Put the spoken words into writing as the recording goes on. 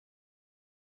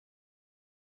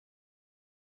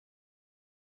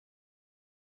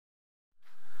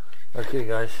Okay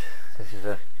guys, this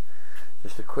is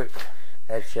just a quick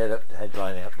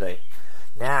headlining update.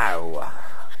 Now,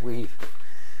 we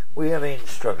have been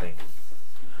struggling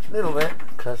a little bit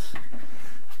because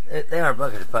they are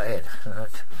buggers to put in.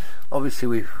 Obviously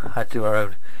we've had to do our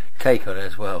own cake on it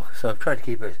as well, so I've tried to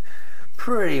keep it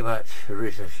pretty much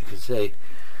original, as you can see.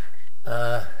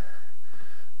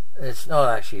 It's not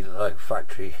actually like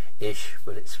factory-ish,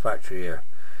 but it's factory-ier.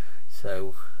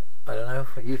 So, I don't know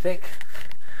what you think.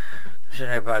 I don't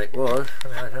know how bad it was.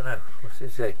 I don't know. What's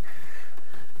it say?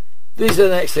 These are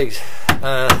the next things.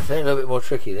 They're a little bit more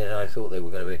tricky than I thought they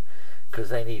were going to be, because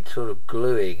they need sort of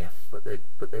gluing, but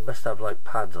they must have like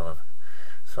pads on them.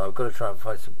 So I've got to try and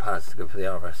find some pads to go for the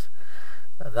armrest.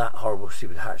 And that horrible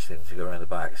stupid hatch thing to go around the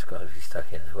back has got to be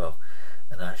stuck in as well,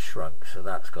 and that's shrunk, so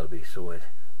that's got to be sorted.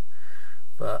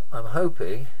 But I'm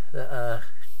hoping that I'm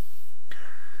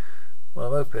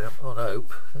on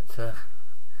hope that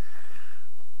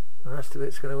the rest of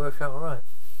it's going to work out alright.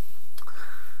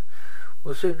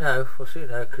 We'll soon know,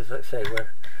 because like I say,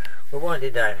 we're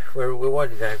winding down. We're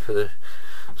winding down for the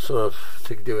sort of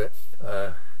to do it.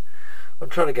 I'm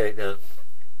trying to get it done.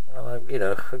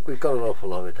 We've got an awful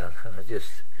lot of it done, and I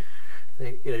just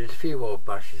think, just a few more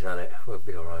bashes at it will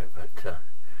be alright. But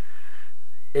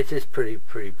it is pretty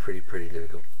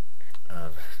difficult.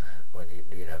 When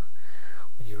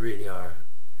you really are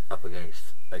up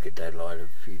against like a deadline of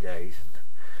a few days, and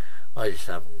I just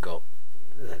haven't got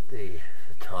the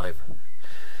time.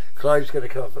 Clive's going to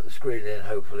come up at the screen in,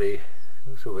 hopefully,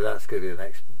 so that's going to be the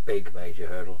next big major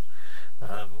hurdle.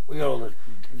 We got all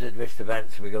the Vista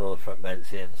vents, we got all the front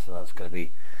vents in, so that's going to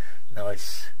be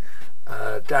nice.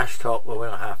 Dash top, well, we're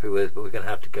not happy with, but we're going to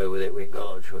have to go with it. We ain't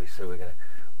got a choice, so we're going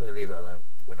to leave it alone.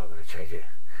 We're not going to change it.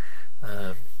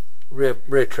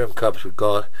 Rear trim cubs we've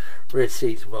got, rear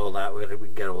seats and all that. We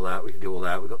can get all that. We can do all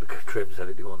that. We've got the trims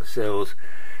that do on the sills.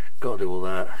 Got to do all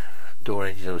that. Door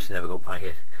engines obviously never got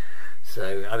painted.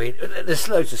 So I mean, there's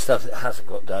loads of stuff that hasn't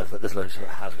got done, but there's loads of stuff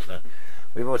that has got done.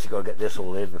 We've also got to get this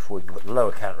all in before we can put the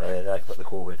lower counter in. I can put the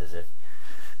core windows in.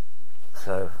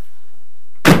 So,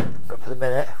 but for the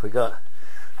minute, we've got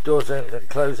doors open and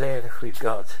closing. We've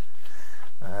got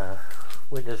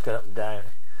windows going up and down.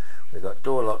 We've got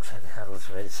door locks and handles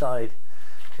from inside.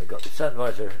 We've got the sun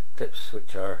visor clips,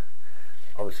 which are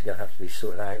obviously going to have to be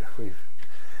sorted out. We've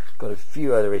got a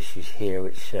few other issues here,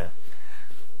 which,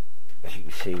 as you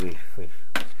can see, we've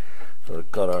sort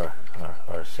of got our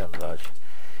assemblage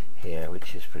here,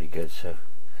 which is pretty good. So,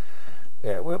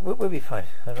 yeah, we'll be fine.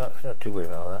 I'm not too worried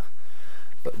about that.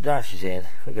 But the dash is in.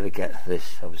 We're going to get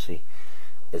this. Obviously,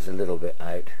 it's a little bit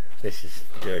out. This is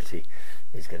dirty.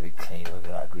 It's going to be clean. Look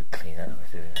at that good clean out.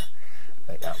 We're doing that.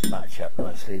 Make that match up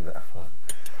nicely, but we'll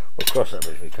cross that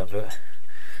bridge when we come to it.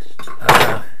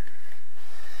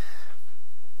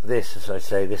 This, as I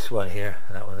say, this one here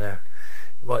and that one there,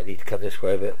 it might need to come this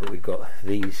way a bit, but we've got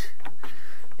these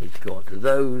need to go onto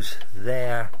those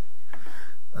there,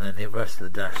 and then the rest of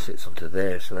the dash sits onto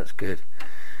there, so that's good.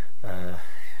 But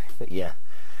yeah,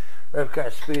 rev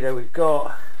cut speedo we've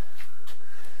got.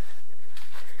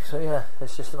 So yeah,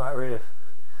 it's just a matter of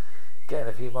getting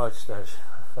a few milestones.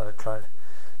 I'm going to try and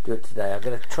do it today. I'm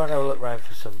going to try and have a look around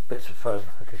for some bits of foam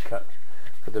I could cut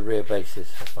for the rear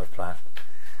bases. That's my plan.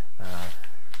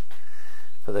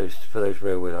 For those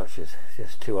rear wheel arches,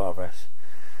 just two armrests.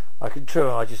 I can trim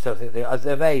them. I just don't think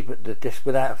they're made, but just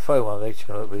without foam on them, they're just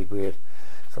going to look really weird.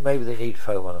 So maybe they need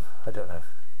foam on them. I don't know.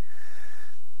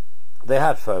 They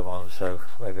had foam on them, so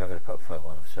maybe I'm going to put foam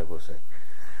on them. So we'll see.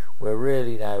 We're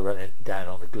really now running down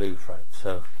on the glue front.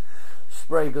 So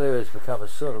spray glue has become a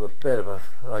sort of a bit of a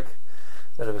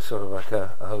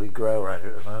holy grail around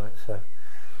it at the moment. So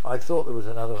I thought there was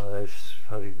another one of those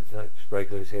holy spray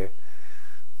glues here,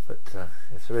 but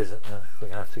if there isn't, we're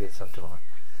going to have to get some tomorrow.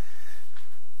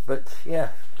 But yeah,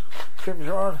 trims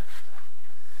are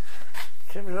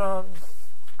on,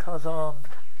 cars on.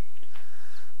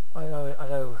 I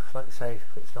know. Like I say,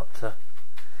 it's not the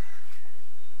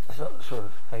sort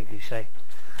of, how do you say?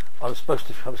 I was going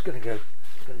to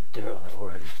do it on it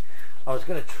already. I was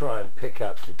going to try and pick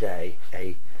up today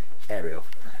a aerial.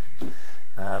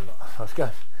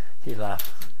 You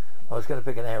laugh. I was going to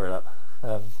pick an aerial up.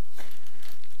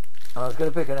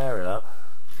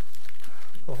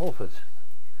 from Halfords.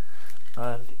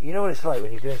 And you know what it's like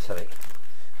when you're doing something,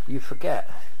 you forget.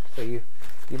 So your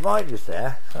mind was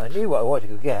there, I knew what I wanted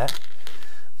to go get,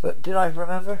 but did I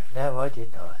remember? No, I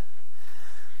did not.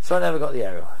 So I never got the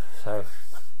aerial. So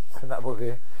from that point of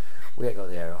view, we ain't got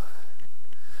the aerial.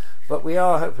 But we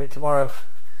are hopefully tomorrow,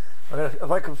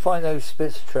 if I can find those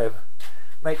bits of trim,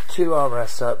 make 2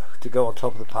 armrests up to go on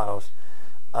top of the panels,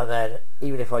 and then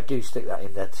even if I do stick that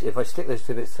in there, if I stick those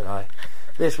 2 bits tonight,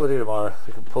 this will do tomorrow.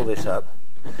 We can pull this up,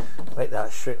 make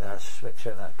that, shrink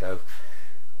that go,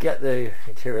 get the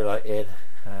interior light in,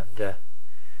 and to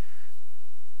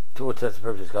all intents and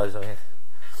purposes, guys, I mean,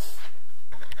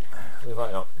 we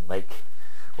might not make,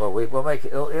 well, we'll make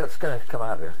it, it's going to come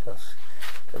out of here.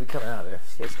 It'll be coming out of here.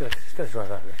 It's going to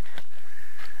drive out of here.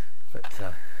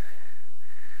 But,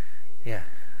 yeah,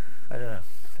 I don't know,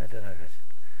 guys.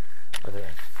 I don't know.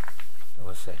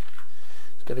 We'll see.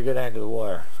 It's going to go down to the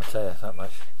wire, I'll tell you that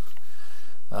much.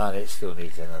 And it still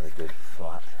needs another good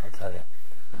flat, I'll tell you.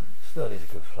 Still needs a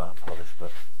good flat polish,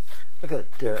 but look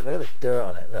at the dirt, look at the dirt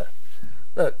on it, look.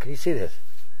 Look, can you see this?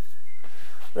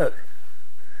 Look.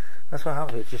 That's what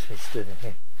happens with just me stood in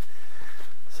here.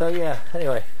 So yeah,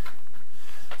 anyway.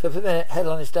 So for the minute,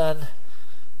 headline is done.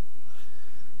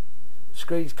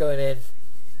 Screed's going in.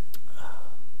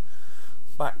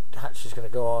 Back hatch is going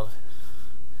to go on.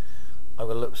 I'm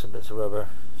going to look for some bits of rubber,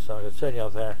 so I'm going to turn you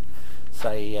off there,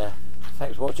 say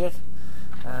thanks for watching,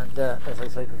 and as I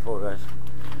said before, guys,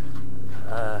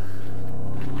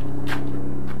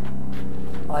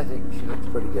 I think she looks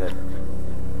pretty good.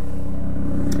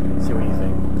 See what you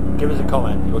think. Give us a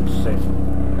comment what you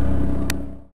think.